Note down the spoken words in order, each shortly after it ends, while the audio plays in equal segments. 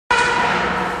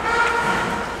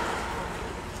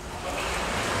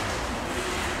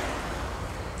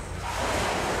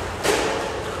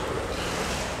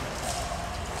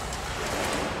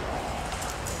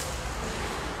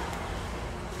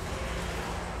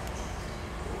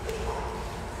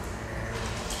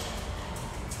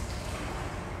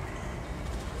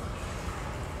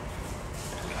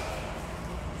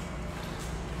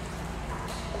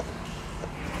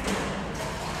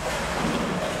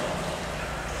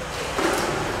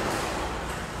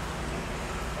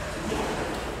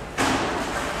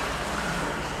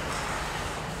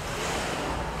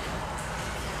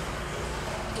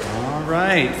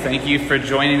right, thank you for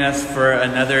joining us for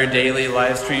another daily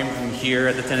live stream from here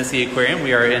at the Tennessee Aquarium.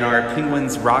 We are in our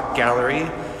Penguins Rock Gallery,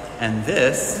 and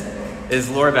this is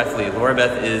Laura Bethley. Laura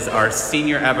Beth is our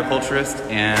senior aviculturist,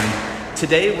 and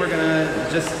today we're gonna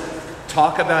just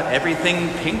talk about everything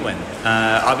penguin.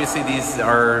 Obviously these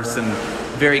are some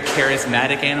very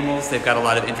charismatic animals. They've got a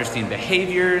lot of interesting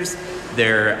behaviors.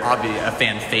 They're a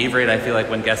fan favorite. I feel like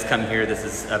when guests come here, this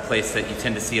is a place that you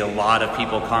tend to see a lot of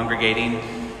people congregating.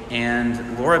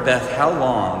 And Laura Beth, how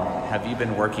long have you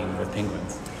been working with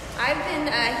penguins? I've been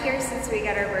here since we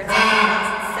got our birds in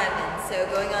 2007, so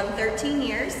going on 13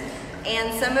 years.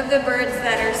 And some of the birds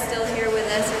that are still here with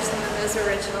us are some of those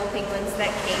original penguins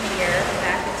that came here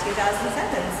back in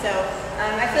 2007. So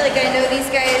I feel like I know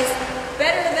these guys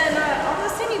better than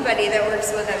almost anybody that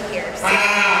works with them here. So there's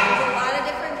a lot of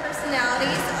different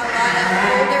personalities, a lot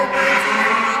of older birds in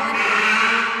their colony,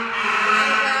 a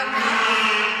lot of loud mouths.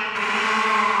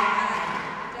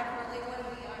 Definitely want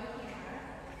to be on camera.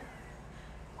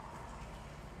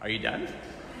 Are you done?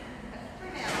 For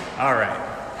now. All right.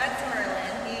 That's Merlin.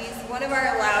 He's one of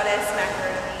our loudest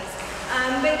macaronis.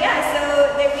 But yeah,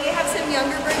 so we have some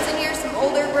younger birds in here, some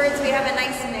older birds. We have a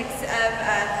nice mix of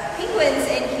penguins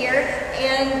in here,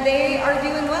 and they are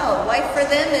doing well. Life for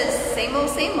them is same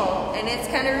old, and it's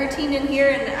kind of routine in here,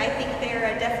 and I think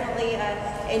they're definitely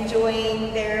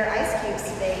enjoying their ice cubes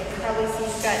today. You can probably see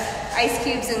we've got ice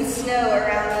cubes and snow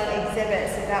around the exhibit,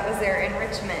 so that was their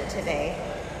enrichment today.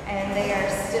 And they are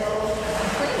still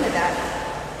playing with that.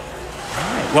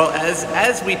 All right. Well,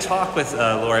 as we talk with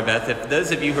Laura Beth, if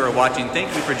those of you who are watching,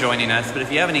 thank you for joining us. But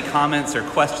if you have any comments or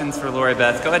questions for Laura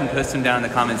Beth, go ahead and post them down in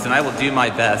the comments, and I will do my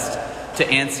best to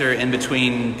answer in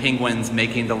between penguins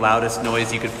making the loudest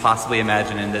noise you could possibly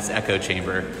imagine in this echo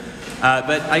chamber.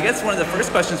 But I guess one of the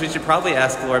first questions we should probably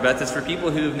ask Laura Beth is for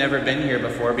people who've never been here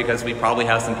before, because we probably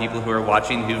have some people who are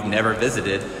watching who've never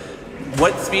visited.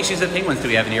 What species of penguins do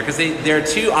we have in here? Because there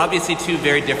are obviously two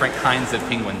very different kinds of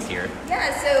penguins here.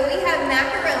 Yeah, so we have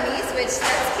macaronis, which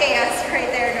that's chaos right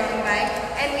there going by,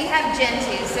 and we have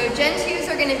gentoos. So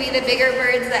gentoos are going to be the bigger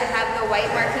birds that have the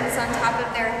white markings on top of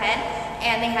their head,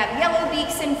 and they have yellow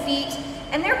beaks and feet,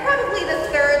 and they're probably the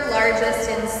third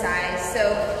largest in size.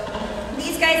 So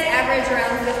these guys average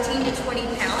around 15 to 20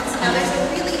 pounds. Now there's a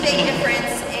really big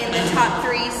difference in the top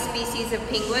three species of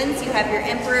penguins. You have your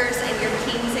emperors and your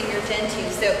kings and your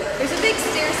gentoos. So there's a big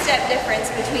stair-step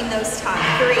difference between those top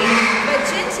three. But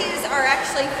gentoos are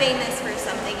actually famous for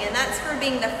something, and that's for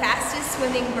being the fastest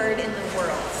swimming bird in the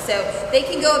world. So they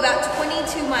can go about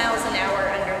 22 miles an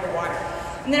hour under the water.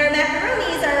 And then our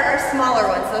macaronis are our smaller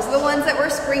ones. Those are the ones that were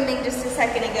screaming just a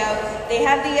second ago. They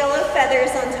have the yellow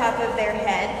feathers on top of their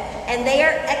head, and they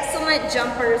are excellent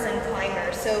jumpers and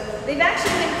climbers. So they've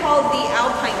actually been called the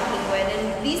alpine penguin,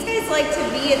 and these guys like to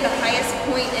be at the highest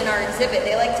point in our exhibit.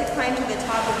 They like to climb to the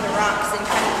top of the rocks and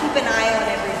kind of keep an eye on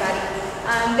everybody.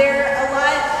 They're a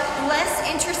lot less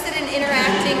interested in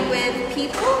interacting with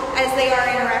people as they are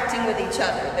interacting with each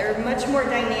other. They're much more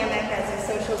dynamic as a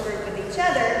social group with each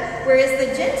other, whereas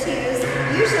the gentoos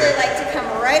usually like to come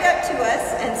right up to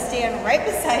us and stand right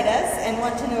beside us and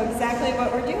want to know exactly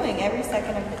what we're doing every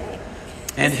second of the day.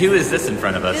 And who is this in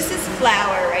front of us? This is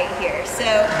Flower right here. So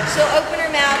she'll open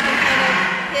her mouth and kind of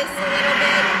hiss a little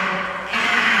bit.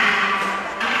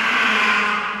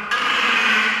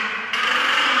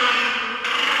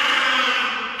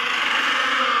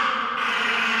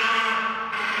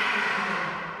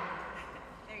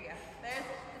 There you go.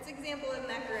 That's an example of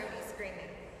macaroni screaming.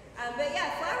 But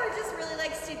yeah, Flower just really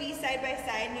likes to be side by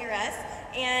side near us,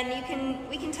 and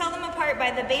we can tell them apart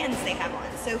by the bands they have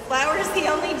on. So Flower's the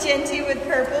only gentoo with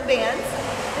purple bands.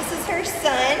 This is her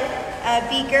son,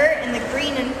 Beaker, in the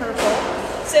green and purple.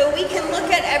 So we can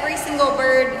look at every single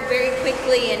bird very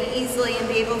quickly and easily and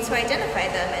be able to identify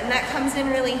them, and that comes in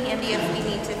really handy if we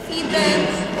need to feed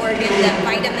them or give them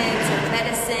vitamins or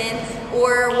medicine,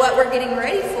 or what we're getting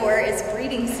ready for is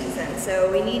breeding season.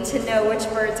 So we need to know which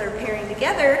birds are pairing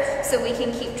together so we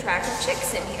can keep track of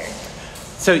chicks in here.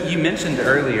 So you mentioned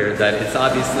earlier that it's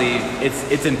obviously,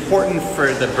 it's important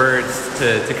for the birds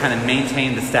to kind of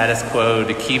maintain the status quo,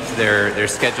 to keep their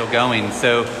schedule going.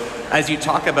 So as you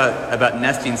talk about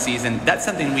nesting season, that's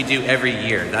something we do every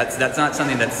year. That's not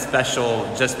something that's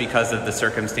special just because of the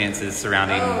circumstances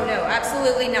surrounding. Oh no,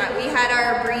 absolutely not. We had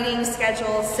our breeding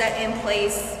schedule set in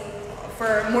place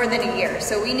for more than a year.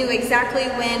 So we knew exactly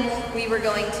when we were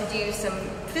going to do some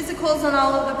physicals on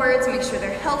all of the birds, make sure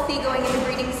they're healthy going into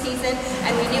breeding season,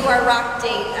 and we knew our rock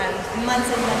date months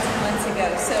and months and months ago.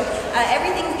 So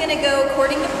everything's gonna go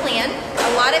according to plan.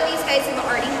 A lot of these guys have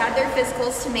already had their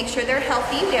physicals to make sure they're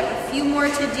healthy. We have a few more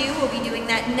to do. We'll be doing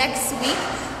that next week.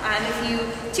 If you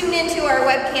tune into our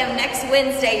webcam next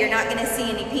Wednesday, you're not going to see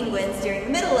any penguins during the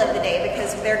middle of the day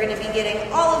because they're going to be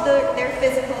getting all of their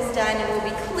physicals done, and we'll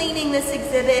be cleaning this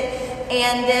exhibit.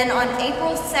 And then on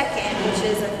April 2nd, which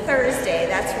is a Thursday,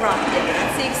 that's Rock Day.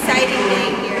 That's the exciting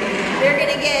day here. They're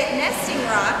going to get nesting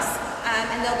rocks,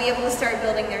 and they'll be able to start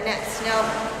building their nest. Now,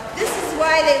 this is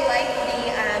why they like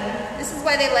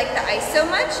the ice so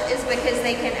much, is because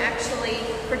they can actually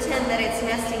pretend that it's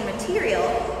nesting material,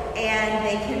 and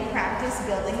they can practice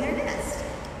building their nest.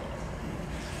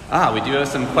 We do have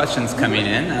some questions coming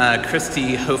in.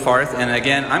 Christy Hofarth, and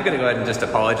again, I'm going to go ahead and just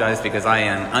apologize because I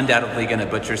am undoubtedly going to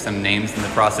butcher some names in the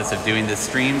process of doing this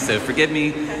stream, so forgive me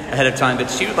ahead of time, but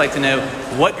she would like to know,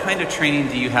 what kind of training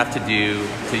do you have to do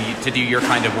to do your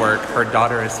kind of work? Her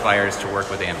daughter aspires to work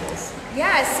with animals.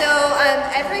 Yeah, so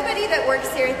everybody that works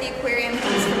here at the aquarium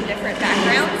comes from different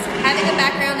backgrounds. Having a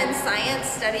background in science,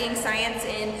 studying science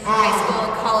in high school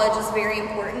and college is very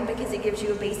important because it gives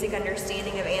you a basic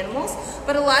understanding of animals.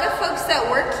 But a lot of folks that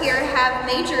work here have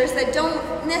majors that don't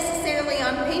necessarily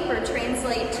on paper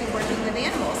translate to working with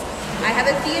animals. I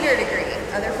have a theater degree.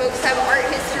 Other folks have art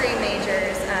history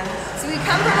majors. So we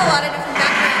come from a lot of different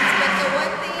backgrounds, but the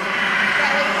one thing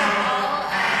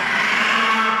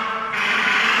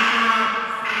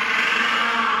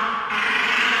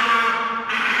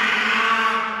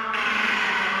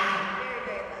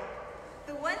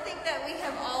that we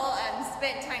have all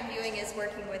spent time doing is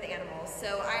working with animals.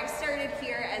 So I started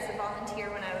here as a volunteer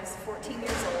when I was 14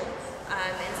 years old,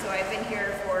 and so I've been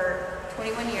here for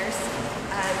 21 years.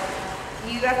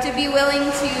 You have to be willing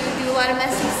to do a lot of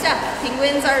messy stuff.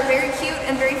 Penguins are very cute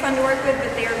and very fun to work with,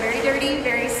 but they are very dirty,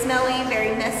 very smelly,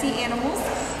 very messy animals.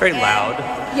 Very loud.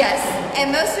 Yes,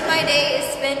 and most of my day is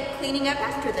spent cleaning up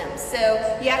after them. So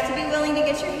you have to be willing to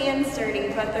get your hands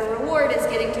dirty, but the reward is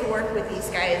getting to work with these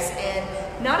guys. And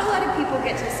not a lot of people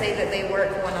get to say that they work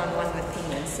one-on-one with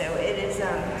penguins. So it is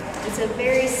it's a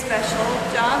very special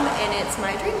job, and it's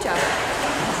my dream job.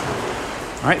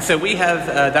 All right, so we have,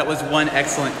 that was one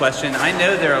excellent question. I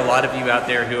know there are a lot of you out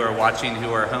there who are watching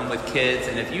who are home with kids,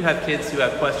 and if you have kids who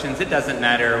have questions, it doesn't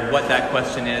matter what that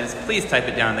question is. Please type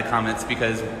it down in the comments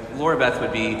because Laura Beth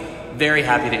would be very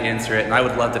happy to answer it, and I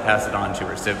would love to pass it on to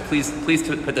her. So please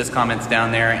put those comments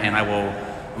down there, and I will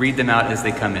read them out as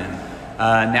they come in.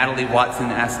 Natalie Watson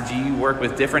asked, do you work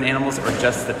with different animals or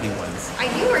just the penguins? I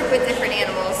do work with different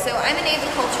animals. So I'm an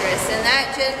aviculturist, and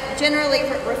that generally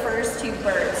refers to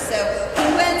birds. So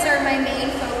penguins are my main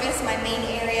focus, my main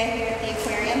area here at the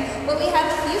aquarium. But we have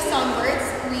a few songbirds.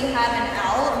 We have an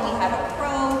owl, and we have a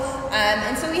crow.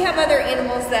 And so we have other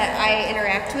animals that I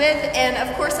interact with. And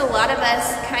of course, a lot of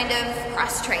us kind of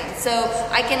cross-train. So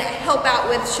I can help out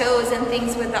with shows and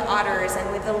things with the otters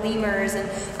and with the lemurs and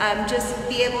just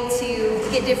be able to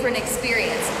get different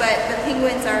experience. But the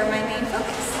penguins are my main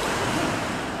focus.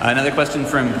 Another question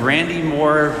from Brandy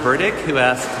Moore Burdick, who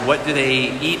asked, what do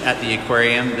they eat at the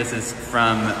aquarium? This is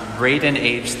from Braden,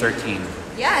 age 13.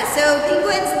 Yeah, so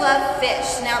penguins love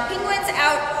fish. Now, penguins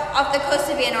out off the coast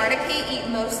of Antarctica eat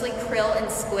mostly krill and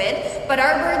squid, but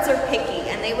our birds are picky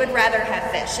and they would rather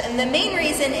have fish. And the main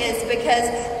reason is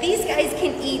because these guys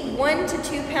can eat 1 to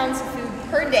 2 pounds of food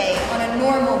per day on a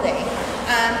normal day.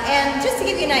 And just to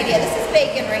give you an idea, this is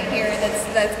Bacon right here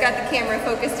that's got the camera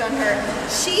focused on her.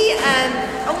 She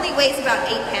only weighs about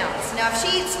 8 pounds. Now if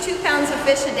she eats 2 pounds of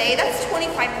fish a day, that's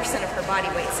 25% of her body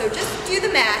weight. So just do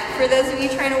the math. For those of you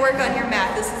trying to work on your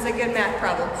math, this is a good math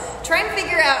problem. Try and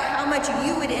figure out how much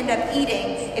you would end up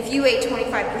eating if you ate 25%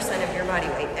 of your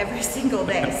body weight every single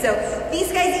day. So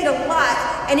these guys eat a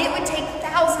lot, and it would take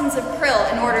thousands of krill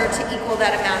in order to equal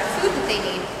that amount of food that they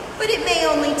need. But it may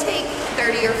only take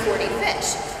 30 or 40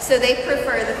 fish. So they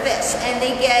prefer the fish. And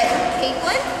they get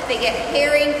capelin, they get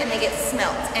herring, and they get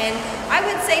smelt. And I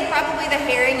would say probably the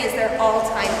herring is their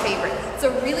all-time favorite. It's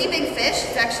a really big fish.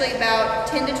 It's actually about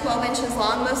 10 to 12 inches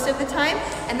long most of the time.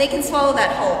 And they can swallow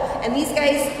that whole. And these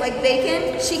guys, like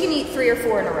Bacon, she can eat 3 or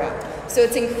 4 in a row. So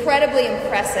it's incredibly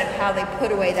impressive how they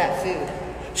put away that food.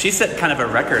 She set kind of a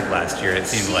record last year, it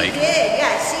seemed like. She did,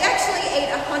 yeah. She actually ate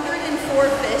 104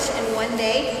 fish in one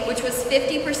day, which was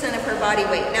 50% of her body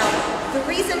weight. Now, the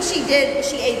reason she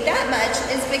ate that much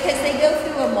is because they go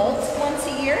through a molt once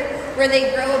a year where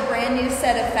they grow a brand new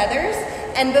set of feathers.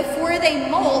 And before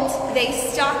they molt, they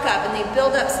stock up and they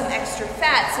build up some extra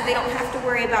fat so they don't have to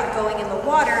worry about going in the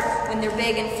water when they're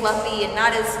big and fluffy and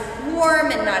not as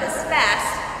warm and not as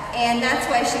fast. And that's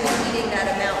why she was eating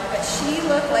that amount. But she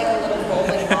looked like a little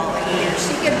bowling ball right here.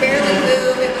 She could barely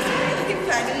move. It was really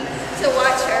funny to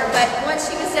watch her. But once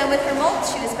she was done with her molt,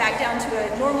 she was back down to a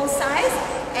normal size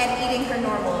and eating her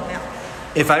normal amount.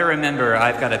 If I remember,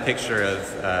 I've got a picture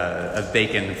of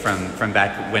Bacon from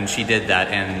back when she did that,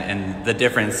 and the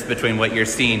difference between what you're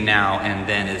seeing now and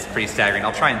then is pretty staggering.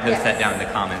 I'll try and post that down in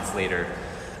the comments later.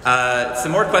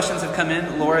 Some more questions have come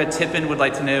in. Laura Tippin would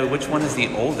like to know, which one is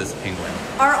the oldest penguin?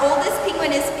 Our oldest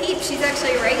penguin is Peep. She's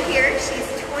actually right here. She's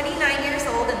 29 years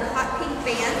old in the hot pink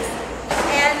bands.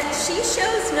 And she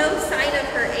shows no sign of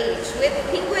her age. With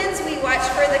penguins, we watch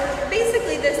for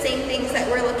basically the same things that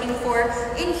we're looking for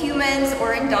in humans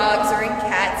or in dogs or in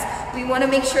cats. We want to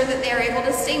make sure that they're able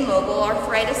to stay mobile.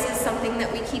 Arthritis is something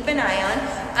that we keep an eye on.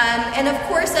 And of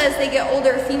course, as they get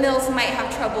older, females might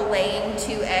have trouble laying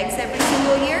 2 eggs every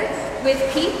single year. With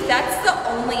Peep, that's the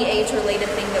only age-related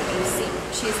thing that we've seen.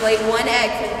 She's laid 1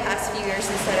 egg for the past few years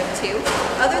instead of 2.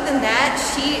 Other than that,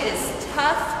 she is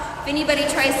tough. If anybody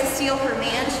tries to steal her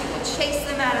man, she will chase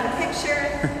them out of the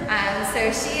picture. So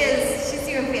she's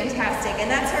doing fantastic. And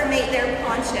that's her mate there,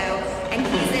 Poncho, and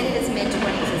he's in his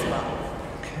mid-20s as well.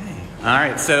 Okay. All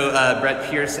right, so Brett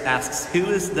Pierce asks, who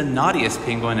is the naughtiest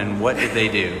penguin and what did they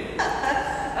do?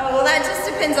 Oh, well, that just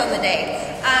depends on the day.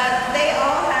 They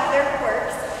all have their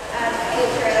quirks.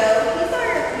 Pedro, he's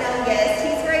our youngest.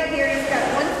 He's right here. He's got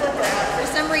 1 flipper out. For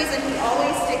some reason, he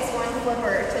always sticks 1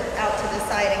 flipper out to the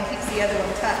side and keeps the other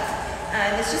one tucked.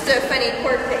 It's just a funny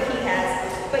quirk that he has.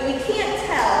 But you can't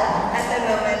tell at the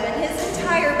moment, but his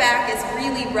entire back is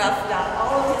really roughed up.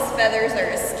 All of his feathers are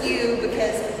askew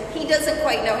because he doesn't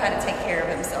quite know how to take care of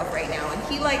himself right now. And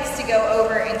he likes to go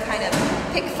over and kind of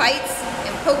pick fights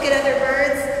and poke at other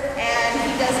birds, and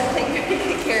he doesn't take very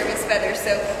good care of his feathers.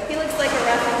 So he looks like a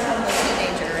rough and tumble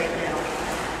teenager right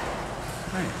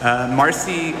now.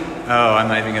 Marcy, oh, I'm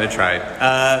not even going to try.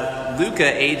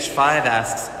 Luca, age 5,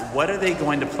 asks, what are they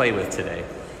going to play with today?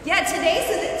 Yeah, today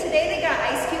they got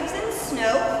ice cubes and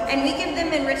snow, and we give them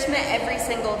enrichment every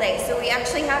single day. So we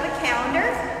actually have a calendar.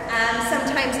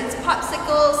 Sometimes it's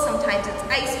popsicles, sometimes it's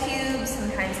ice cubes,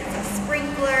 sometimes it's a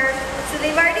sprinkler. So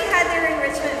they've already had their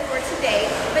enrichment for today.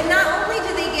 But not only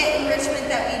do they get enrichment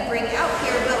that we bring out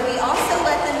here, but we also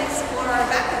let them explore our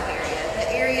backup area. The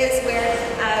areas where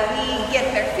we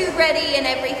get their food ready and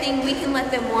everything, we can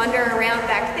let them wander around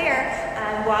back there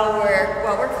while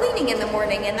we're cleaning in the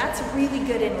morning, and that's really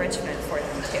good enrichment for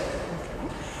them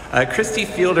too. Christy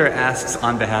Fielder asks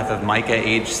on behalf of Micah,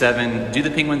 age 7, do the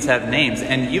penguins have names?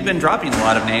 And you've been dropping a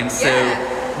lot of names, so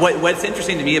what's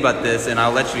interesting to me about this, and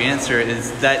I'll let you answer,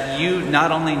 is that you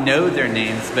not only know their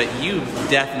names, but you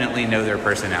definitely know their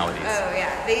personalities. Oh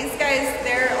yeah, these guys,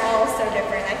 they're all so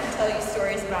different. I can tell you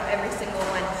stories about every single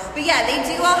one. But yeah,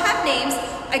 they do all have names.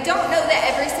 I don't know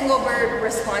that every single bird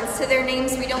responds to their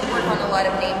names. We don't work on a lot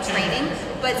of name training,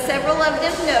 but several of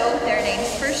them know their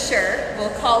names for sure.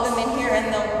 We'll call them in here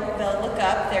and they'll look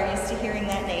up. They're used to hearing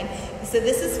that name. So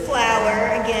this is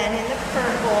Flower, again, in the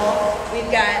purple.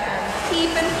 We've got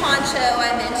Peep and Poncho,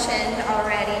 I mentioned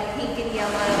already, pink and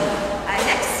yellow.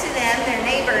 Next to them, their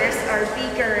neighbors are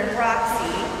Beaker and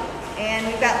Roxy. And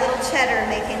we've got little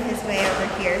Cheddar making his way over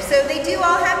here. So they do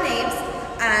all have names.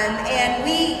 And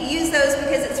we use those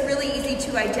because it's really easy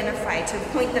to identify, to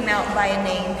point them out by a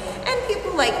name. And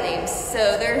people like names,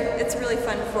 so it's really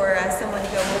fun for someone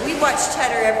to go, well, we watch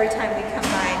Cheddar every time we come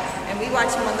by, and we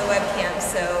watch him on the webcam,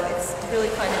 so it's really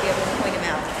fun to be able to point him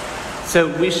out. So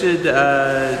we should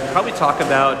probably talk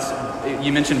about,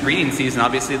 you mentioned breeding season.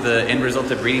 Obviously the end result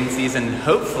of breeding season,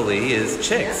 hopefully, is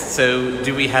chicks. Yeah. So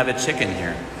do we have a chicken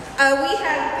here? We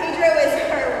have, Pedro is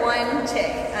our 1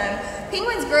 chick.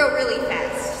 Penguins grow really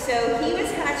fast. So he was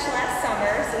hatched last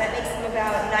summer, so that makes him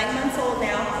about 9 months old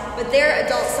now, but they're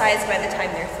adult size by the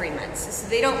time they're 3 months. So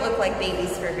they don't look like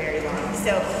babies for very long.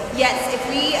 So yes, if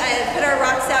we put our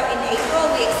rocks out in April,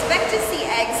 we expect to see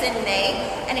eggs in May,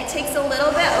 and it takes a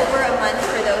little bit over a month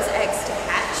for those eggs to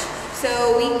hatch.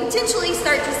 So we potentially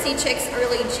start to see chicks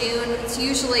early June. It's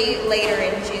usually later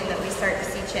in June that we start to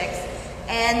see chicks.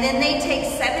 And then they take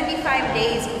 75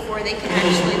 days before they can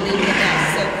actually leave the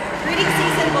nest. So breeding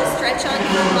season will stretch on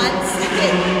for months.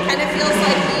 It kind of feels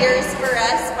like years for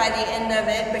us by the end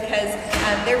of it because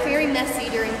they're very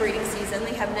messy during breeding season.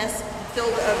 They have nests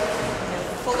full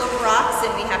of rocks,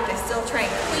 and we have to still try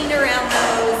and clean around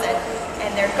those,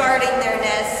 and they're guarding their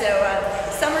nests. So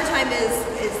summertime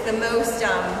is the most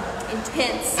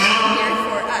intense here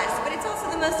for us, but it's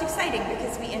also the most exciting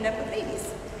because we end up with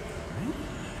babies.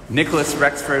 Nicholas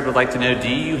Rexford would like to know,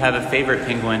 do you have a favorite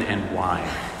penguin and why?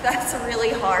 That's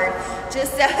really hard.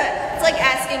 Just it's like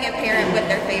asking a parent what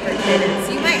their favorite kid is.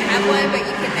 You might have one, but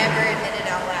you can never admit it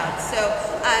out loud. So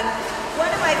one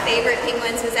of my favorite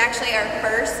penguins was actually our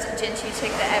first Gentoo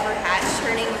chick that ever hatched.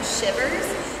 Her name was Shivers.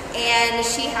 and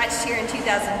she hatched here in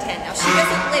 2010. Now she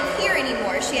doesn't live here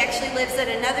anymore. She actually lives at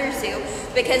another zoo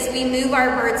because we move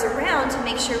our birds around to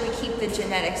make sure we keep the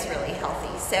genetics really healthy.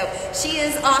 So she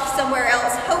is off somewhere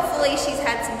else. Hopefully she's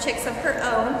had some chicks of her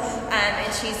own,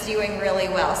 and she's doing really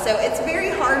well. So it's very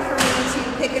hard for me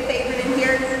to pick a favorite in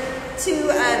here.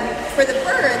 For the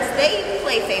birds, they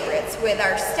play favorites with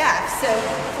our staff. So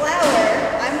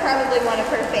Flower, I'm probably one of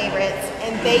her favorites,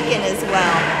 and Bacon as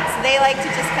well. So they like to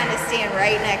just kind of stand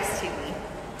right next to me.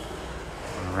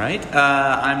 All right.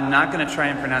 I'm not going to try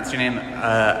and pronounce your name.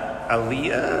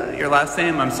 Aaliyah, your last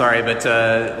name? I'm sorry, but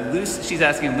she's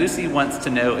asking, Lucy wants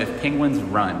to know if penguins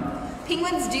run.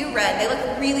 Penguins do run. They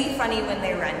look really funny when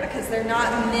they run because they're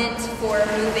not meant for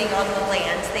moving on the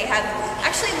land. They have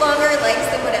actually longer legs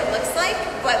than what it looks like,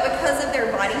 but because of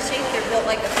their body shape, they're built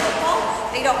like a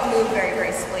football. They don't move very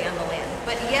gracefully on the land.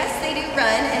 But yes, they do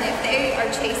run, and if they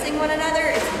are chasing one another,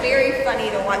 it's very funny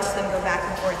to watch them go back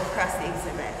and forth across the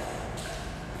exhibit.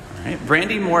 All right.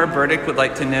 Brandy Moore Burdick would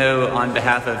like to know on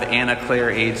behalf of Anna Claire,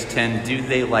 age 10, do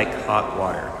they like hot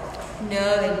water?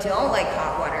 No, they don't like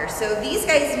hot water. So these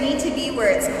guys need to be where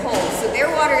it's cold. So their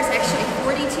water is actually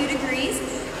 42 degrees,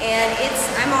 and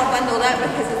I'm all bundled up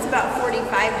because it's about 45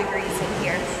 degrees in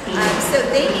here. So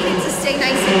they need it to stay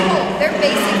nice and cold. They're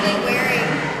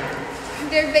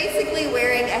basically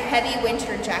wearing a heavy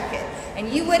winter jacket,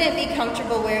 and you wouldn't be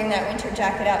comfortable wearing that winter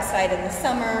jacket outside in the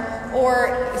summer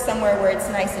or somewhere where it's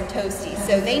nice and toasty.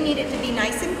 So they need it to be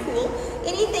nice and cool.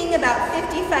 Anything about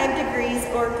 55 degrees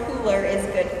or cooler is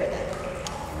good for them.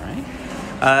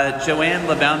 Joanne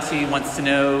LaBounty wants to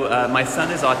know, my son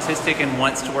is autistic and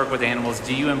wants to work with animals.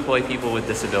 Do you employ people with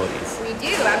disabilities? We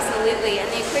do, absolutely. And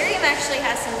the aquarium actually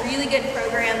has some really good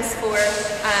programs for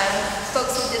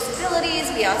folks with disabilities.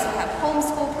 We also have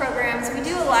homeschool programs. We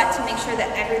do a lot to make sure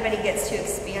that everybody gets to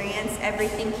experience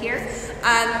everything here.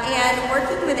 And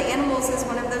working with animals is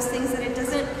one of those things that it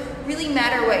doesn't really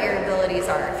matter what your abilities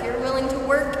are. If you're willing to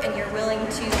work and you're willing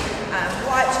to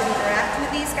watch and interact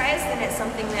with these guys, then it's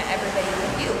something that everybody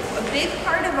can do. A big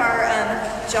part of our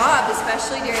job,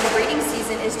 especially during breeding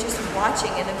season, is just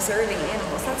watching and observing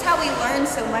animals. That's how we learn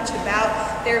so much about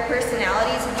their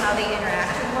personalities and how they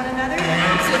interact with one another.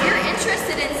 So if you're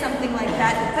interested in something like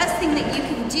that, the best thing that you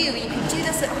can do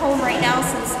this at home right now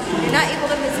since you're not able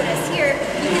to visit us here,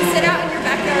 you can sit out in your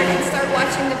backyard and start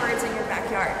watching the birds in your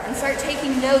backyard and start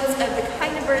taking notes of the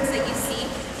kind of birds that you see,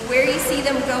 where you see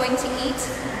them going to eat.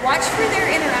 Watch for their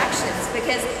interactions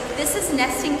because this is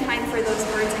nesting time for those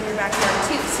birds in your backyard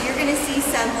too. So you're going to see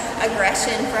some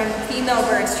aggression from female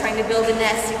birds trying to build a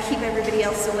nest and keep everybody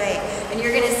else away. And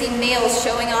you're going to see males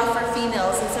showing off for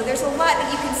females. And so there's a lot that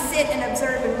you can sit and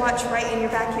observe and watch right in your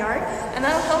backyard, and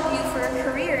that'll help you for a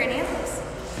career in animals.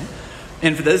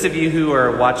 And for those of you who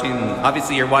are watching,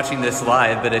 obviously you're watching this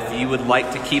live, but if you would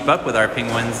like to keep up with our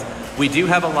penguins, we do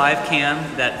have a live cam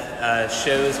that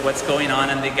shows what's going on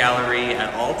in the gallery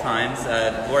at all times.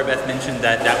 Laura Beth mentioned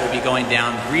that that will be going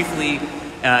down briefly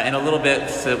in a little bit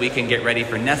so that we can get ready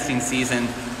for nesting season.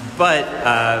 But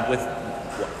with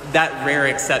that rare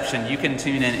exception, you can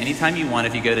tune in anytime you want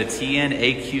if you go to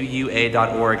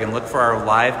tnaqua.org and look for our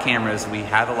live cameras. We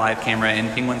have a live camera in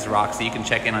Penguins Rock, so you can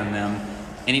check in on them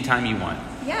anytime you want.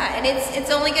 Yeah, and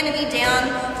it's only going to be down,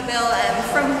 Bill,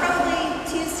 from probably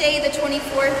Tuesday the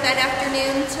 24th that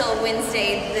afternoon till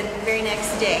Wednesday the very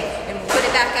next day. And we'll put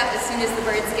it back up as soon as the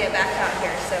birds get back out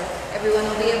here. So everyone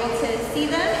will be able to see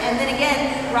them. And then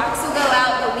again, rocks will go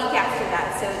out the week after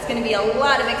that. So it's going to be a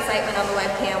lot of excitement on the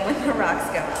webcam when the rocks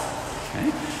go out.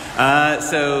 Okay.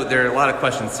 So there are a lot of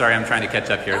questions. Sorry, I'm trying to catch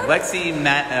up here. Lexi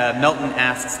Melton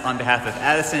asks on behalf of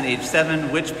Addison, age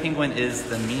 7, which penguin is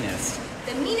the meanest?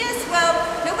 The meanest? Well,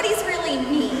 nobody's really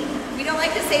mean. We don't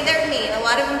like to say they're mean. A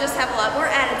lot of them just have a lot more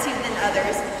attitude than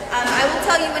others. I will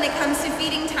tell you when it comes to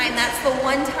feeding time, that's the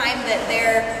one time that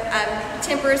their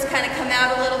tempers kind of come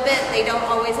out a little bit. They don't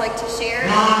always like to share.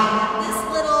 This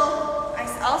little,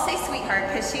 I'll say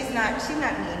sweetheart because she's not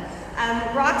mean.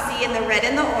 Roxy in the red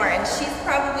and the orange, she's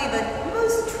probably the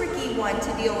most tricky one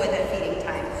to deal with at feeding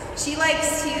time. She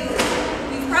likes to,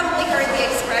 you've probably heard the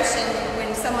expression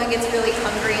when someone gets really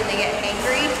hungry and they get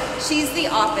hangry. She's the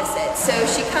opposite. So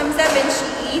she comes up and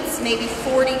she eats maybe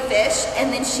 40 fish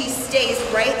and then she stays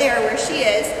right there where she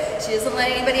is. She doesn't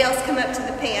let anybody else come up to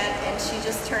the pan and she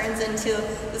just turns into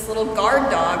this little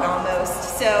guard dog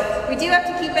almost. So we do have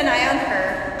to keep an eye on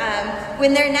her.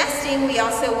 When they're nesting, we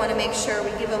also want to make sure we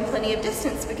give them plenty of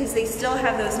distance because they still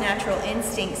have those natural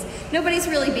instincts. Nobody's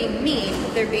really being mean,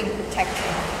 they're being protective.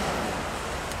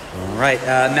 All right,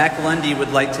 Mac Lundy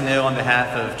would like to know on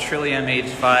behalf of Trillium,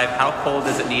 age 5, how cold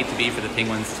does it need to be for the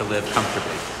penguins to live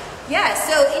comfortably? Yeah,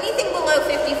 so anything below below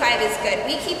 55 is good.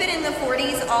 We keep it in the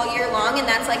 40s all year long, and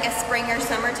that's like a spring or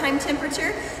summertime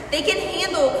temperature. They can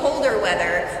handle colder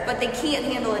weather, but they can't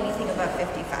handle anything above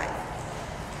 55.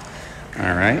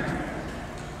 All right.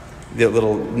 The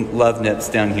little love nips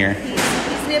down here.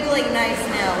 He's nibbling nice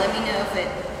now. Let me know if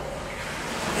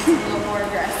it's a little more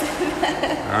aggressive.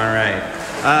 All right.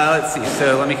 Let's see.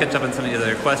 So let me catch up on some of the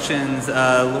other questions.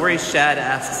 Lori Shad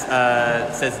asks,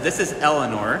 says, this is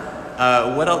Eleanor.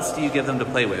 What else do you give them to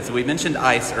play with? So we mentioned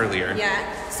ice earlier.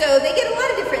 Yeah. So they get a lot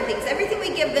of different things. Everything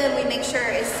we give them, we make sure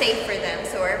is safe for them.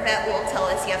 So our vet will tell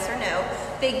us yes or no.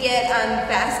 They get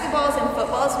basketballs and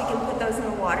footballs. We can put those in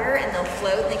the water and they'll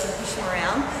float. They can push them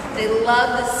around. They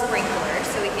love the sprinkler,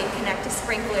 so we can connect a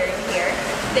sprinkler in here.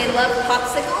 They love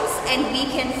popsicles, and we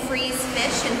can freeze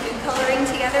fish and food coloring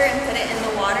together and put it in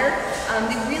the water.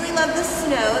 They really love the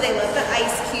snow. They love the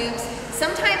ice cubes.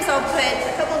 Sometimes I'll put,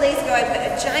 a couple days ago, I put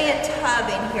a giant tub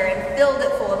in here and filled it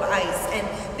full of ice. And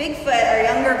Bigfoot, our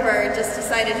younger bird, just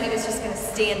decided he was just going to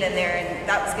stand in there, and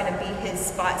that was going to be his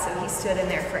spot. So he stood in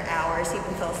there for hours. He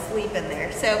even fell asleep in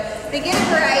there. So they get a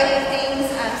variety of things.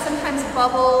 Sometimes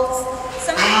bubbles.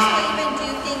 Sometimes we'll even do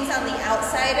things on the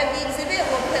outside of the exhibit.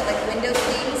 We'll put like window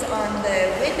things on the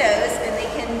windows, and they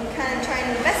can kind of try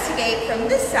and investigate from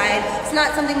this side. It's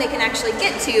not something they can actually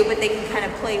get to, but they can kind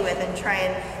of play with and try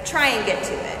and get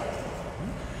to it.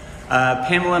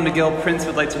 Pamela McGill Prince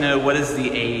would like to know, what is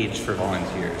the age for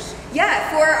volunteers?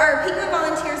 Yeah, for our penguin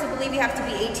volunteers, I believe you have to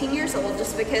be 18 years old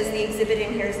just because the exhibit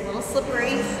in here is a little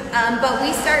slippery. But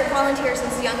we start volunteers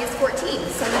as young as 14.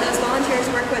 Some of those volunteers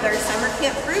work with our summer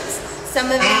camp groups. Some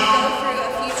of them go through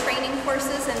a few training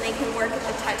courses and they can work at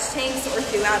the touch tanks or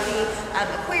throughout the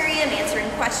aquarium answering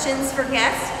questions for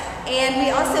guests. And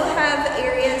we also have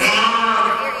areas,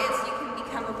 other areas you can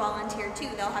become a volunteer too.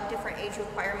 They'll have different age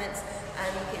requirements.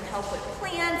 You can help with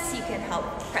plants, you can help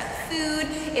prep food.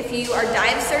 If you are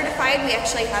dive certified, we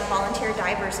actually have volunteer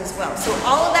divers as well. So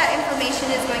all of that information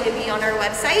is going to be on our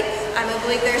website. I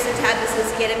believe there's a tab that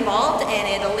says get involved, and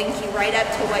it'll link you right up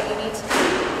to what you need to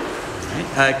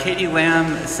do. Katie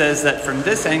Lamb says that from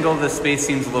this angle, the space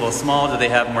seems a little small. Do they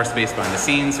have more space behind the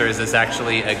scenes, or is this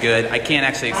actually a good, I can't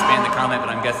actually expand the comment, but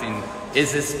I'm guessing,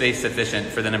 is this space sufficient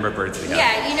for the number of birds we have?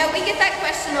 Yeah, you know, we get that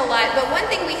question a lot, but one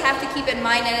thing we have to keep in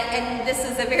mind, and this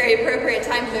is a very appropriate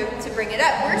time to bring it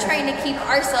up, we're trying to keep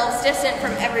ourselves distant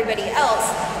from everybody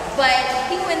else, but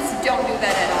penguins don't do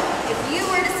that at all. If you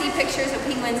were to see pictures of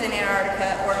penguins in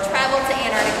Antarctica or travel to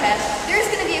Antarctica, there's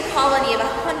going to be a colony of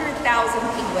 100,000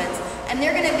 penguins, and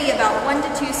they're going to be about 1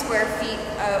 to 2 square feet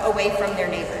away from their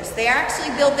neighbors. They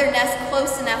actually build their nest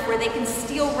close enough where they can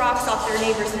steal rocks off their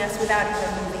neighbor's nest without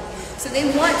even moving. So they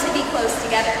want to be close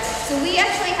together. So we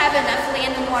actually have enough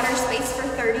land and water space for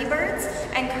 30 birds,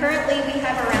 and currently we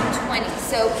have around 20.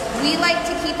 So we like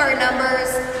to keep our numbers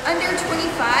under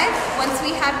 25. Once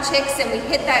we have chicks and we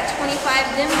hit that 25,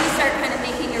 then we start kind of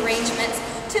making arrangements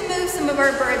to move some of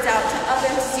our birds out to other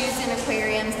zoos and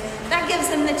aquariums. That gives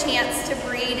them the chance to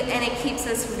breed, and it keeps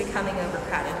us from becoming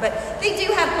overcrowded. But they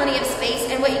do have plenty of space,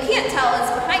 and what you can't tell is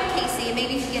behind Casey,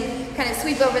 maybe if you can kind of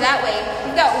sweep over that way,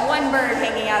 we've got one bird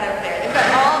hanging out over there. They've got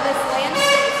all this land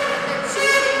space, and they're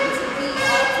choosing to be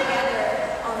all together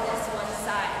on this one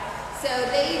side. So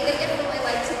they definitely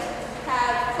like to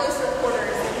have closer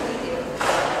quarters than we do.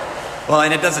 Well,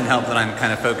 and it doesn't help that I'm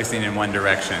kind of focusing in one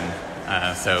direction.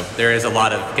 So there is a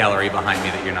lot of gallery behind me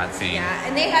that you're not seeing. Yeah,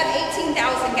 and they have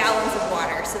 18,000 gallons of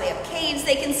water. So they have caves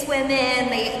they can swim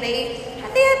in. They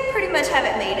pretty much have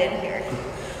it made in here.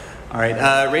 All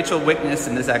right, Rachel Wickness,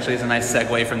 and this actually is a nice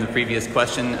segue from the previous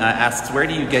question, asks, where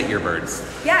do you get your birds?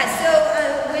 Yeah, so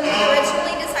when we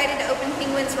originally decided to open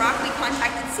Penguins Rock, we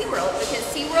contacted SeaWorld because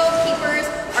SeaWorld keepers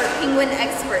are penguin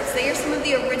experts. They are some of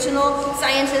the original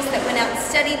scientists that went out and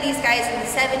studied these guys in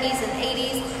the 70s and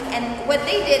 80s. And what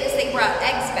they did is they brought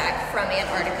eggs back from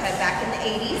Antarctica back in the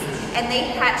 80s, and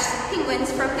they hatched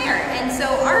penguins from there. And so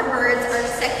our birds are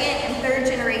second and third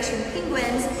generation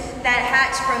penguins that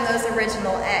hatched from those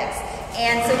original eggs.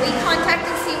 And so we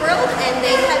contacted SeaWorld, and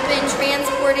they have been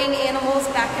transporting animals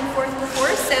back and forth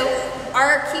before. So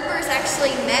our keepers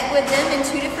actually met with them in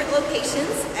 2 different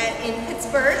locations, in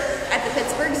Pittsburgh, at the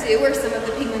Pittsburgh Zoo, where some of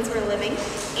the penguins were living,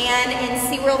 and in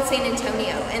SeaWorld San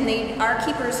Antonio. And our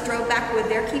keepers drove back with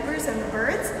their keepers and the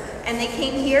birds, and they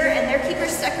came here, and their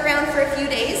keepers stuck around for a few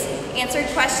days, answered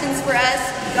questions for us,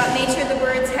 made sure the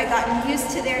birds had gotten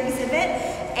used to their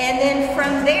exhibit. And then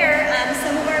from there,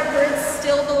 some of our birds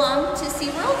still belong to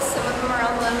SeaWorld, some of them are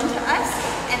on loan to us,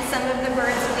 and some of the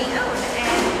birds we own.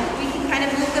 And we can kind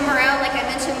of move them around, like I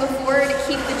mentioned before, to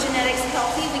keep the genetics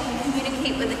healthy. We can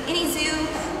communicate with any zoo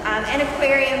and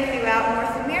aquarium throughout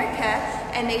North America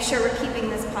and make sure we're keeping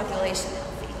this population population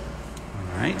healthy.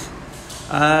 All right.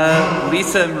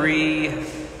 Lisa Marie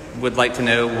would like to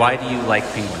know, why do you like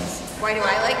penguins? Why do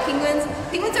I like penguins?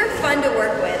 Penguins are fun to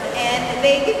work with, and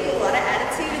they give you a lot of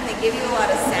attitude and they give you a lot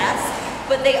of sass,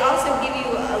 but they also give you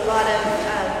a lot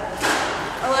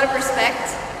of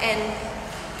respect. And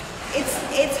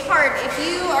it's hard if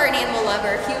you are an animal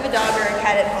lover, if you have a dog or a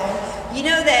cat at home, you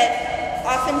know that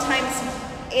oftentimes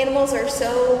animals are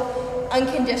so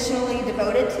unconditionally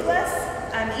devoted to us.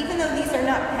 Even though these are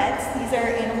not pets, these are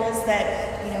animals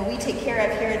that we take care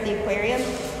of here at the aquarium.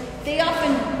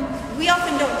 We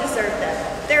often don't deserve them.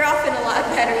 They're often a lot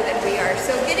better than we are.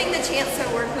 So getting the chance to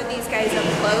work with these guys up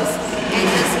close and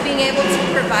just being able to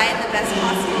provide the best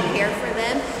possible care for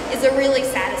them is a really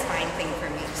satisfying thing for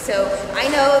me. So I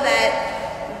know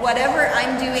that whatever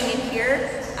I'm doing in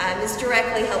here is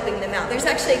directly helping them out. There's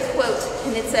actually a quote,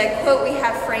 and it's a quote we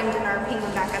have framed in our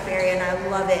penguin backup area, and I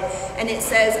love it. And it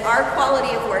says, "Our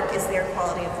quality of work is their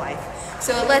quality of life."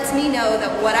 So it lets me know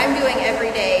that what I'm doing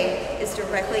every day is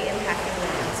directly impacting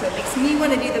them. So it makes me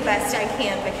want to do the best I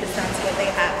can because that's what they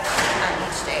have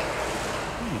each day.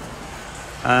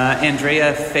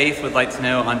 Andrea Faith would like to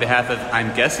know, on behalf of,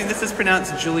 I'm guessing this is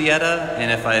pronounced Julieta,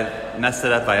 and if I messed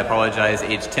it up, I apologize,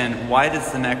 age 10, why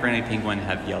does the macaroni penguin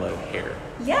have yellow hair?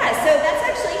 Yeah, so that's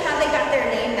actually how they got their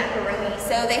name, macaroni.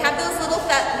 So they have those little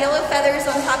yellow feathers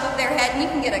on top of their head, and you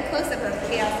can get a close-up of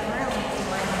Chaos and Merlin if you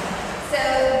want. So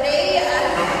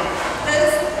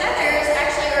those feathers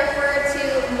actually refer to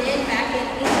men back in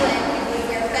England who would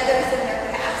wear feathers in their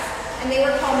caps, and they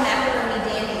were called macaroni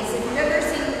dandies. If you've ever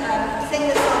sing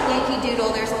the song Yankee Doodle,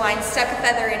 there's a line, "Stuck a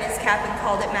feather in his cap and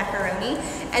called it macaroni,"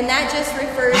 and that just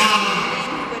refers to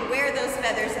men who would wear those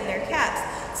feathers in their caps.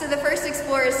 So the first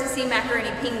explorers to see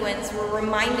macaroni penguins were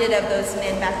reminded of those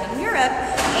men back in Europe,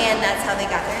 and that's how they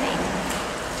got their name.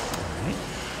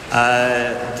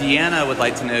 Deanna would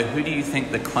like to know, who do you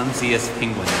think the clumsiest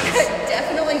penguin is?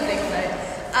 Definitely Bigfoot.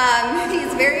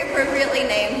 He's very appropriately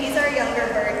named. He's our younger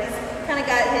bird. He's kind of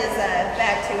got his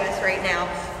back to us right now,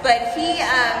 but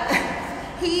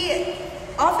he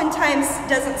oftentimes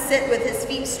doesn't sit with his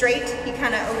feet straight. He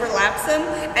kind of overlaps them,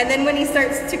 and then when he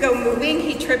starts to go moving,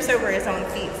 he trips over his own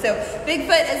feet. So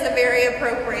Bigfoot is a very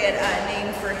appropriate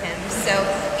name for him. So,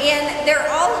 and they're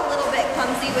all a little bit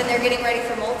clumsy when they're getting ready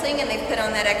for molting and they put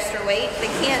on that extra weight.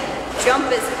 They can't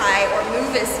jump as high or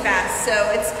move as fast, so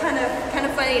it's kind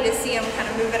of funny to see them kind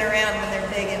of moving around when they're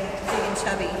big and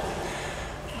chubby.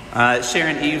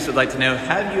 Sharon Eves would like to know,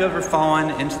 have you ever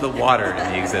fallen into the water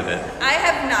in the exhibit? I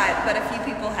have not, but a few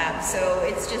people have, so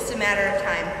it's just a matter of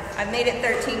time. I've made it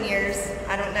 13 years.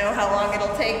 I don't know how long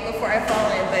it'll take before I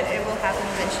fall in, but it will happen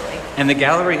eventually. And the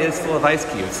gallery is full of ice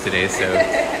cubes today, so...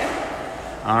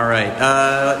 All right,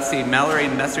 let's see, Mallory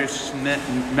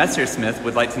Messersmith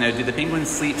would like to know, do the penguins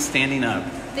sleep standing up?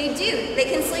 They do. They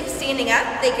can sleep standing up,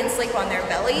 they can sleep on their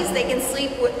bellies, they can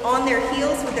sleep on their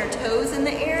heels with their toes in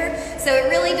the air. So it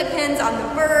really depends on the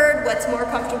bird, what's more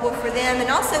comfortable for them, and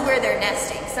also where they're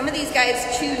nesting. Some of these guys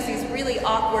choose these really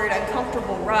awkward,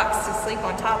 uncomfortable rocks to sleep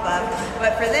on top of,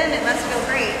 but for them it must feel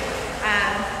great.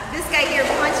 This guy here,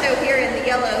 Poncho here in the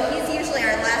yellow, he's usually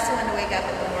our last one to wake up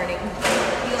in the morning.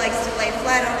 He likes to lay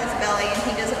flat on his belly and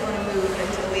he doesn't want to move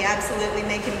until we absolutely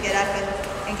make him get up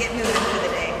and get moving for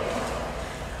the day.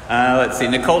 Let's see,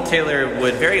 Nicole Taylor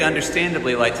would very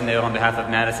understandably like to know, on behalf of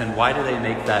Madison, why do they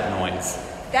make that noise?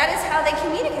 That is how they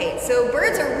communicate. So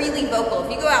birds are really vocal.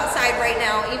 If you go outside right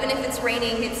now, even if it's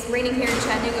raining here in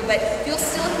Chattanooga, but you'll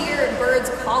still hear birds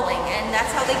calling, and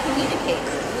that's how they communicate.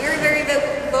 We're a very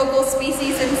vocal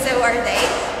species, and so are they.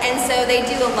 And so they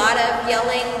do a lot of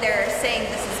yelling. They're saying,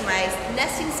 this is my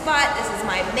nesting spot, this is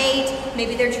my mate.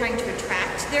 Maybe they're trying to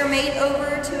attract their mate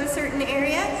over to a certain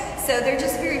area. So they're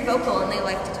just very vocal, and they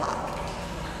like to talk.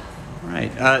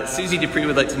 Right. Susie Dupree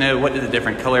would like to know, what do the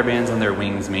different color bands on their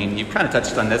wings mean? You've kind of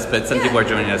touched on this, but some people are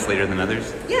joining us later than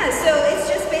others. Yeah, so it's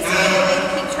just basically the way to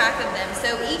keep track of them.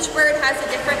 So each bird has a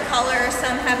different color,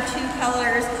 some have 2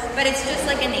 colors, but it's just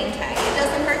like a name tag. It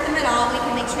doesn't hurt them at all. We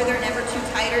can make sure they're never too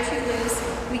tight or too loose.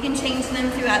 We can change them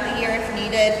throughout the year if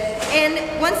needed.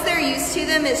 And once they're used to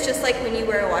them, it's just like when you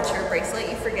wear a watch or a bracelet,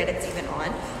 you forget it's even on.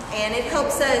 And it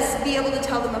helps us be able to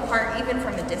tell them apart even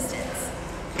from a distance.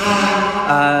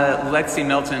 Lexi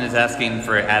Melton is asking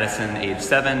for Addison, age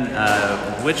 7,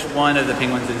 which one of the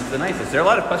penguins is the nicest? There are a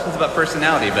lot of questions about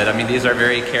personality, but I mean, these are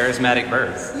very charismatic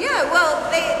birds. Yeah, well,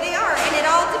 they are, and it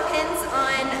all depends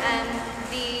on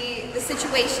the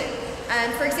situation.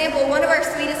 For example, one of our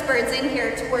sweetest birds in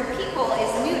here toward people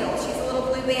is Noodle. She's a little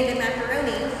blue-banded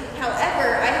macaroni.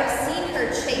 However, I have seen her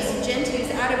chase gentoos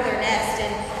out of their nest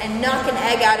and knock an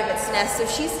egg out of its nest, so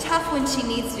she's tough when she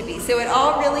needs to be. So it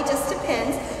all really just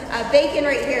depends. Bacon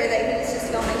right here that he was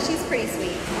just filming, she's pretty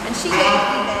sweet. And she won't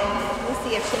even, we'll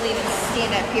see if she'll even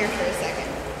stand up here for a second.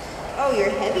 Oh,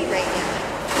 you're heavy right now.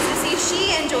 So see, she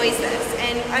enjoys this.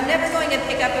 And I'm never going to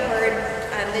pick up a bird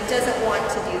that doesn't want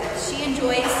to do this. She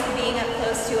enjoys being up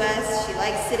close to us. She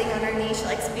likes sitting on her knee. She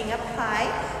likes being up high.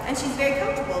 And she's very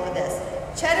comfortable with this.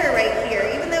 Cheddar right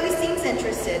here, even though he seems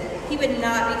interested, he would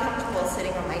not be comfortable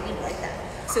sitting on my knee like that.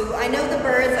 So I know the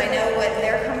birds, I know what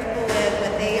they're comfortable with,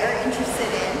 what they are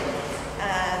interested in.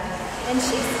 And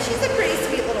she's a pretty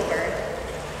sweet little bird.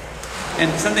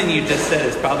 And something you just said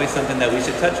is probably something that we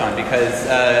should touch on, because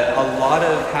a lot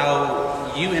of how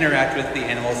you interact with the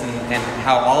animals and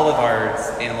how all of our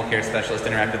animal care specialists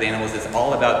interact with the animals is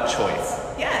all about choice.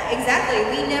 Yeah, exactly.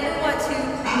 We never want to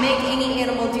make any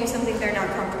animal do something they're not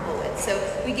comfortable with. So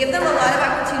we give them a lot of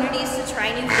opportunities to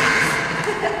try new things.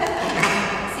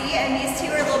 See, and these two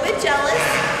are a little bit jealous.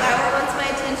 Flower wants my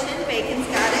attention. Bacon's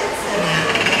got it. So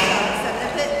I'm going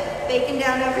to put Bacon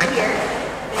down over here.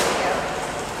 There we go.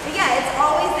 But yeah, it's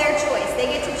always their choice.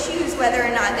 They get to choose whether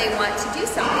or not they want to do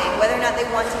something, whether or not they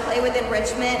want to play with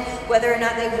enrichment, whether or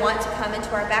not they want to come into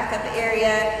our backup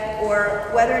area, or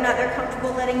whether or not they're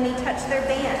comfortable letting me touch their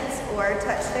bands or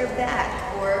touch their back,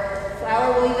 or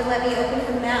Flower will even let me open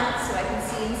her mouth so I can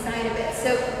see inside of it.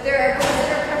 So there are birds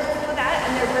that are comfortable with that,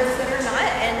 and there are birds that are not,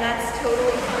 and that's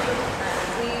totally fine.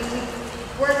 We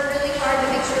work really hard to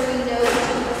make sure we know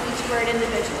each bird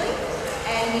individually,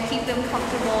 and we keep them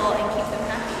comfortable and keep them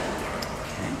happy.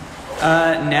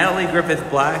 Natalie Griffith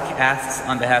Black asks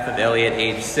on behalf of Elliot,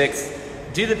 age 6,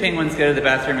 do the penguins go to the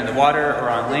bathroom in the water or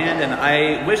on land? And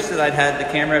I wish that I'd had the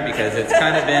camera because it's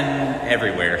kind of been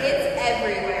everywhere. It's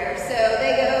everywhere. So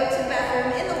they go to the bathroom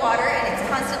in the water, and it's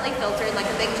constantly filtered like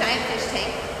a big giant fish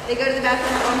tank. They go to the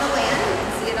bathroom on the land. You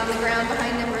can see it on the ground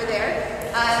behind them or there.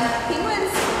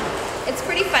 Penguins, it's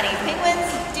pretty funny. Penguins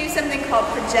do something called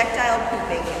projectile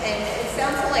pooping, and it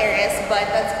sounds hilarious, but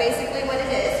that's basically what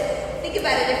it is. Think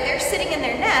about it, if they're sitting in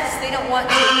their nest, they don't want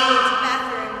to go to the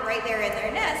bathroom right there in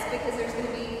their nest because there's going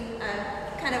to be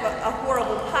kind of a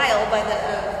horrible pile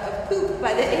of poop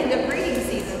by the end of breeding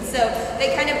season. So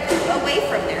they kind of poop away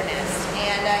from their nest.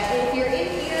 And if you're in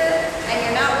here and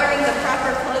you're not wearing the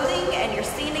proper clothing and you're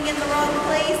standing in the wrong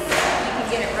place, you can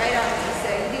get it right on you. So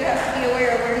you do have to be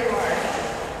aware of where you are.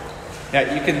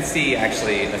 Yeah, you can see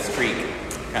actually a streak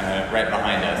kind of right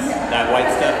behind us. Yeah. That white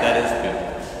stuff, that is poop.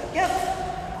 Yep.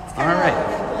 All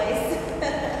right.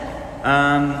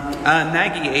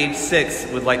 Maggie, age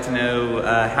 6, would like to know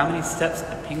how many steps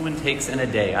a penguin takes in a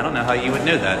day. I don't know how you would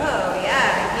know that. Oh,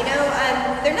 yeah. You know,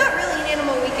 they're not really an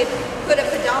animal we could put a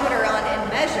pedometer on and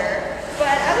measure,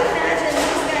 but I would imagine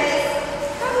these guys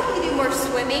probably do more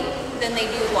swimming than they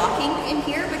do walking in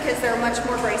here because they're much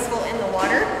more graceful in the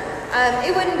water.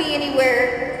 It wouldn't be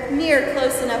anywhere near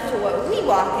close enough to what we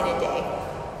walk in a day.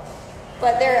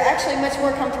 But they're actually much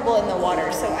more comfortable in the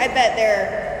water. So I bet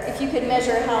if you could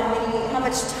measure how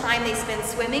much time they spend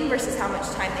swimming versus how much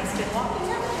time they spend walking,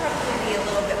 that would probably be a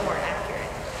little bit more accurate.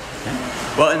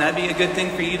 Okay. Well, and that'd be a good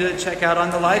thing for you to check out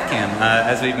on the live cam.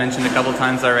 As we've mentioned a couple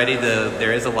times already,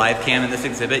 there is a live cam in this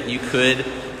exhibit. You could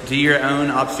do your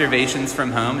own observations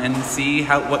from home and see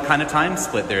what kind of time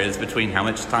split there is between how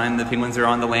much time the penguins are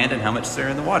on the land and how much they're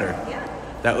in the water. Yeah.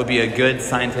 That would be a good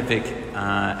scientific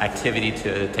activity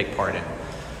to take part in.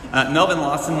 Melvin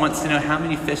Lawson wants to know how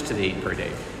many fish do they eat per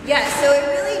day? Yeah, so it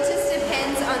really just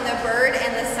depends on the bird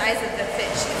and the size of the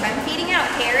fish. If I'm feeding out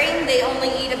herring, they only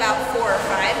eat about 4 or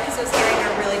 5 because those herring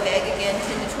are really big, again,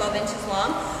 10 to 12 inches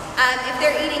long. If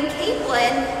they're eating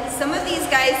capelin, some of these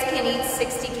guys can eat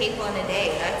 60 capelin a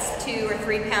day. That's 2 or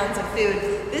 3 pounds of food.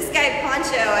 This guy,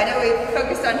 Poncho, I know we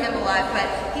focused on him a lot, but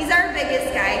he's our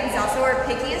biggest guy. He's also our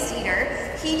pickiest eater.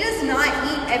 He does not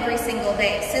eat every single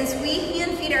day. Since we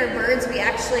hand feed our birds, we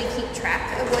actually keep track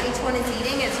of what each one is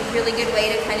eating. It's a really good way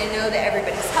to kind of know that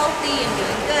everybody's healthy and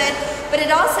doing good, but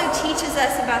it also teaches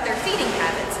us about their feeding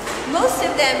habits. Most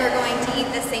of them are going to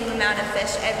eat the same amount of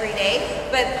fish every day,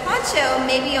 but Poncho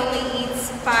maybe only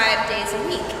eats 5 days a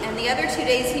week, and the other 2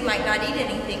 days he might not eat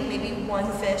anything, maybe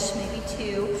 1 fish, maybe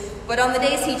 2. But on the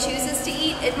days he chooses to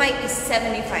eat, it might be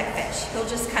 75 fish. He'll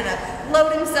just kind of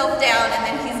load himself down and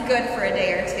then he's good for a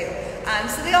day or 2.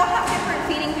 So they all have different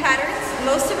feeding patterns.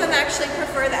 Most of them actually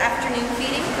prefer the afternoon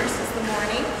feeding versus the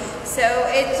morning. So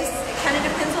it kind of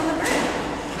depends on the bird.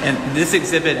 And this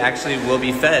exhibit actually will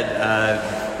be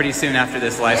fed pretty soon after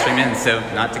this live stream ends. So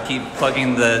not to keep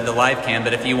plugging the live cam,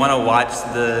 but if you want to watch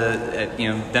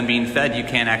them being fed, you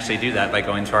can actually do that by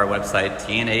going to our website,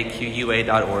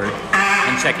 tnaqua.org,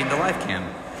 and checking the live cam.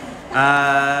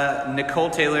 Nicole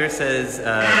Taylor says,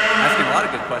 asking a lot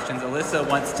of good questions. Alyssa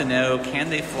wants to know, can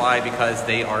they fly because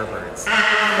they are birds? They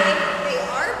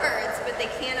are birds, but they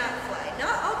cannot fly.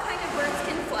 Not all kind of birds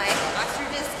can fly.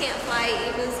 Ostriches can't fly,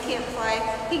 emus can't fly,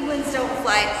 penguins don't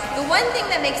fly. The one thing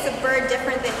that makes a bird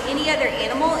different than any other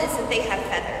animal is that they have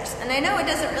feathers. And I know it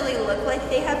doesn't really look like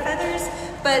they have feathers,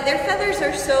 but their feathers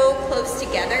are so close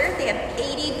together. They have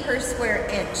 80 per square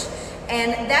inch.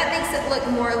 And that makes it look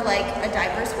more like a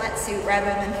diaper sweatsuit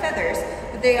rather than feathers.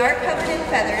 But they are covered in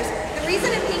feathers. The reason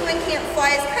a penguin can't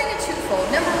fly is kind of twofold.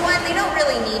 Number one, they don't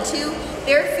really need to.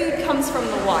 Their food comes from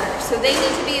the water, so they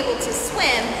need to be able to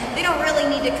swim. They don't really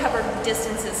need to cover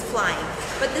distances flying.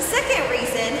 But the second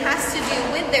reason has to do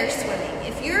with their swimming.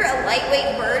 If you're a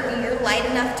lightweight bird and you're light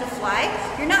enough to fly,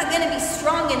 you're not going to be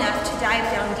strong enough to dive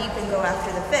down deep and go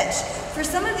after the fish. For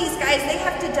some of these guys, they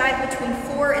have to dive between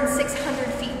 400 and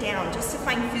 600 feet down just to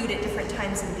find food at different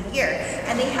times of the year.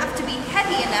 And they have to be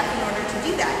heavy enough in order to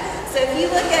do that. So if you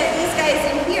look at these guys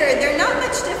in here, they're not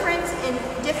much different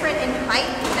in height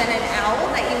than an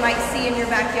owl that you might see in your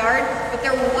backyard, but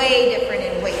they're way different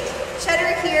in weight.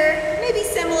 Cheddar here, maybe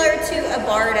similar to a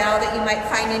barred owl that you might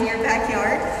find in your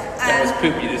backyard. That was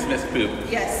poop, you just missed poop.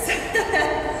 Yes.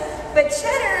 But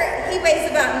Cheddar, he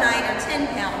weighs about 9 or 10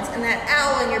 pounds, and that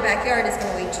owl in your backyard is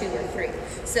going to weigh 2 or 3.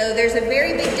 So there's a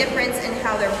very big difference in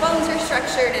how their bones are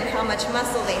structured and how much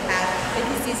muscle they have,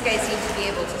 because these guys need to be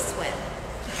able to swim.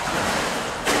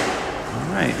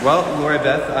 All right, well, Laura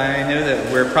Beth, I know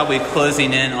that we're probably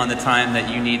closing in on the time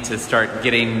that you need to start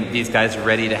getting these guys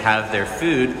ready to have their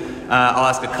food. I'll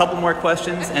ask a couple more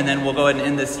questions, and then we'll go ahead and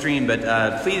end this stream,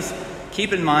 but please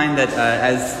keep in mind that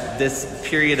as this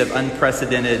period of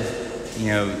unprecedented,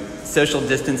 social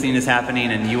distancing is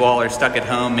happening and you all are stuck at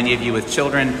home, many of you with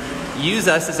children, use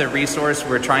us as a resource.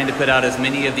 We're trying to put out as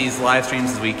many of these live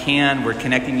streams as we can. We're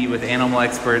connecting you with animal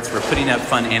experts. We're putting up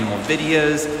fun animal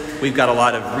videos. We've got a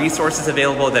lot of resources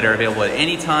available that are available at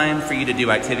any time for you to do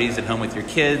activities at home with your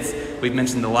kids. We've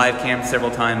mentioned the live cam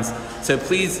several times. So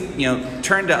please,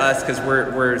 turn to us because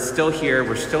we're still here.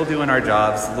 We're still doing our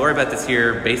jobs. Laura Beth is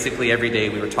here basically every day.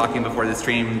 We were talking before the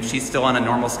stream. She's still on a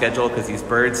normal schedule because these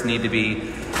birds need to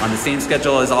be on the same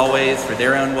schedule as always for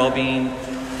their own well-being.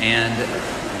 And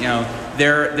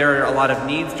there are a lot of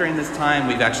needs during this time.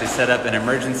 We've actually set up an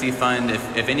emergency fund.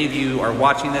 If any of you are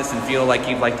watching this and feel like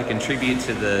you'd like to contribute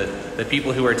to the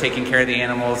people who are taking care of the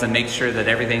animals and make sure that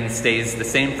everything stays the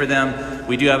same for them,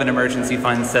 we do have an emergency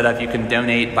fund set up. You can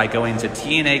donate by going to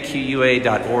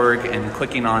tnaqua.org and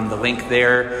clicking on the link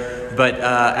there. But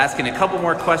asking a couple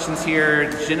more questions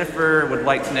here. Jennifer would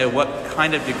like to know, what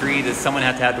kind of degree does someone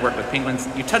have to work with penguins?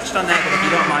 You touched on that, but if you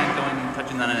don't mind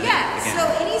touching on it again. So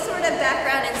any sort of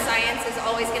background in science is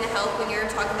always going to help when you're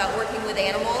talking about working with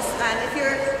animals. If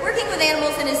you're working with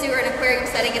animals in a zoo or an aquarium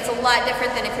setting, it's a lot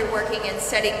different than if you're working and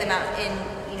studying them out in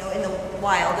the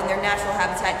wild, in their natural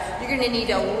habitat. You're going to need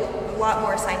a lot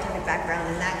more scientific background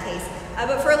in that case.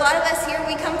 But for a lot of us here,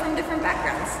 we come from different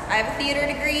backgrounds. I have a theater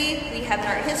degree, we have an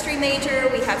art history major,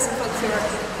 we have some folks who are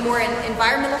more in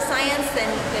environmental science than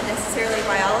necessarily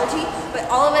biology, but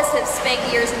all of us have spent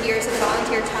years and years of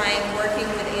volunteer time working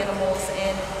with animals,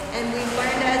 and we've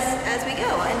learned as we go.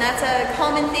 And that's a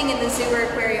common thing in the zoo or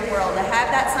aquarium world, to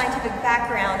have that scientific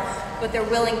background, but they're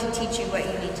willing to teach you what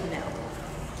you need to know.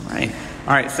 Right.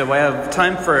 All right, so I have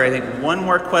time for, I think, one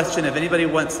more question. If anybody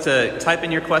wants to type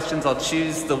in your questions, I'll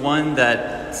choose the one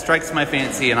that strikes my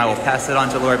fancy and I will pass it on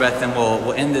to Laura Beth, and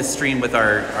we'll end this stream with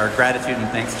our gratitude and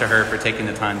thanks to her for taking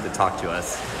the time to talk to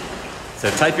us. So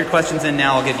type your questions in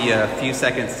now. I'll give you a few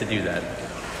seconds to do that.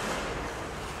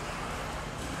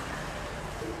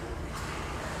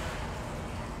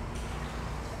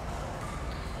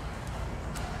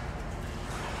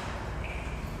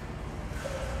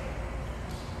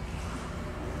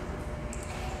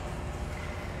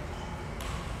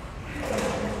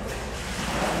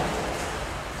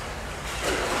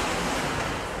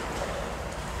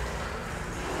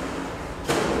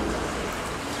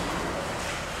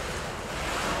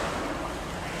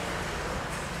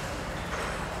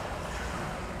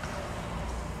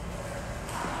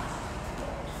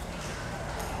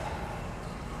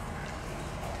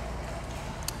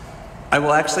 I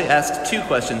will actually ask two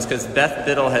questions because Beth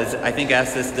Biddle has, I think,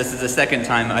 asked this. This is the second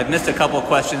time. I've missed a couple of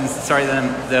questions. Sorry,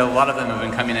 a lot of them have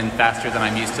been coming in faster than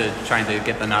I'm used to trying to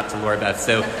get them out to Laura Beth.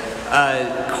 So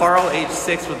Carl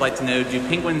H6 would like to know, do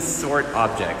penguins sort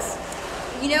objects?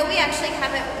 We actually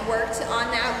haven't worked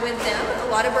on that with them.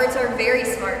 A lot of birds are very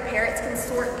smart. Parrots can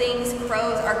sort things.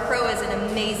 Our crow is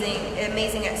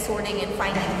amazing at sorting and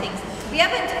finding things. We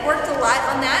haven't worked a lot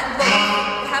on that, but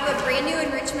we have a brand new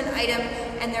enrichment item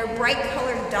and they're bright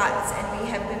colored dots, and we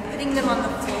have been putting them on the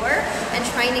floor and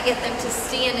trying to get them to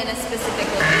stand in a specific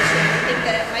location. I think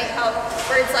that it might help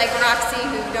birds like Roxy,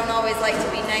 who don't always like to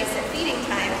be nice at feeding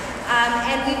time.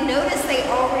 And we've noticed they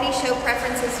already show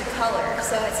preferences to color,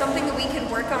 so it's something that we can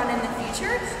work on in the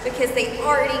future because they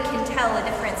already can tell a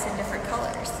difference in different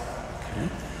colors. Okay.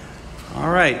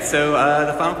 All right, so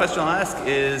the final question I'll ask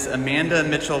is Amanda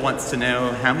Mitchell wants to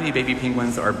know how many baby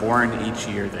penguins are born each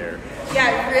year there? Yeah,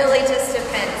 it really just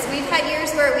depends. We've had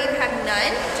years where we've had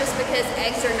none just because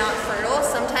eggs are not fertile.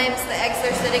 Sometimes the eggs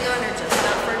they're sitting on are just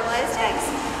not fertilized eggs.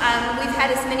 We've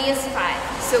had as many as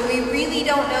 5. So we really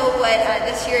don't know what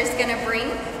this year is going to bring.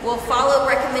 We'll follow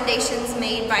recommendations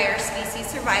made by our species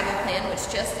survival plan, which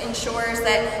just ensures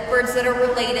that birds that are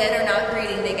related are not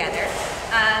breeding together.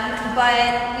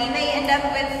 But we may end up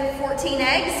with 14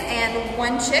 eggs and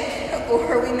 1 chick,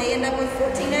 or we may end up with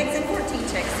 14 eggs and 14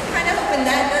 chicks. We're kind of hoping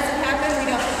that doesn't happen. We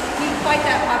don't need quite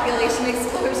that population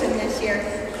explosion this year.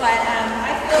 But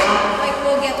I feel like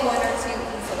we'll get 1 or 2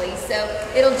 easily. So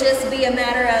it'll just be a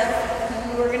matter of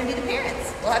who are going to be the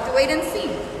parents. We'll have to wait and see.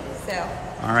 So.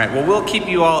 All right, well, we'll keep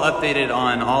you all updated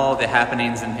on all the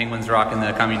happenings in Penguins Rock in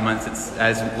the coming months. It's,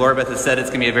 as Laura Beth has said,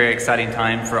 it's going to be a very exciting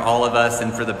time for all of us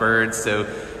and for the birds. So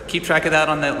keep track of that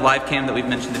on the live cam that we've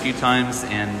mentioned a few times.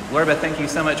 And Laura Beth, thank you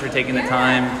so much for taking the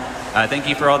time. Thank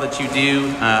you for all that you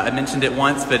do. I mentioned it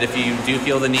once, but if you do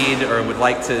feel the need or would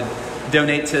like to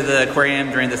donate to the aquarium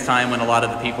during this time when a lot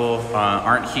of the people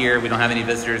aren't here, we don't have any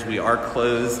visitors, we are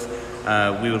closed.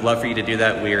 We would love for you to do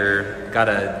that. We're got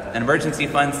an emergency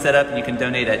fund set up, and you can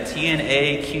donate at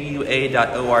tnaqua.org.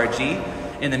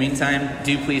 In the meantime,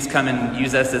 do please come and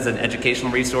use us as an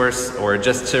educational resource or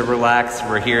just to relax.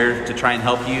 We're here to try and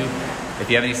help you. If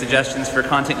you have any suggestions for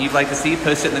content you'd like to see,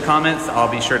 post it in the comments.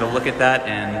 I'll be sure to look at that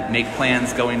and make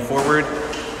plans going forward.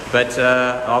 But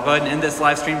I'll go ahead and end this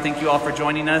live stream. Thank you all for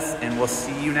joining us, and we'll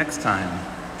see you next time.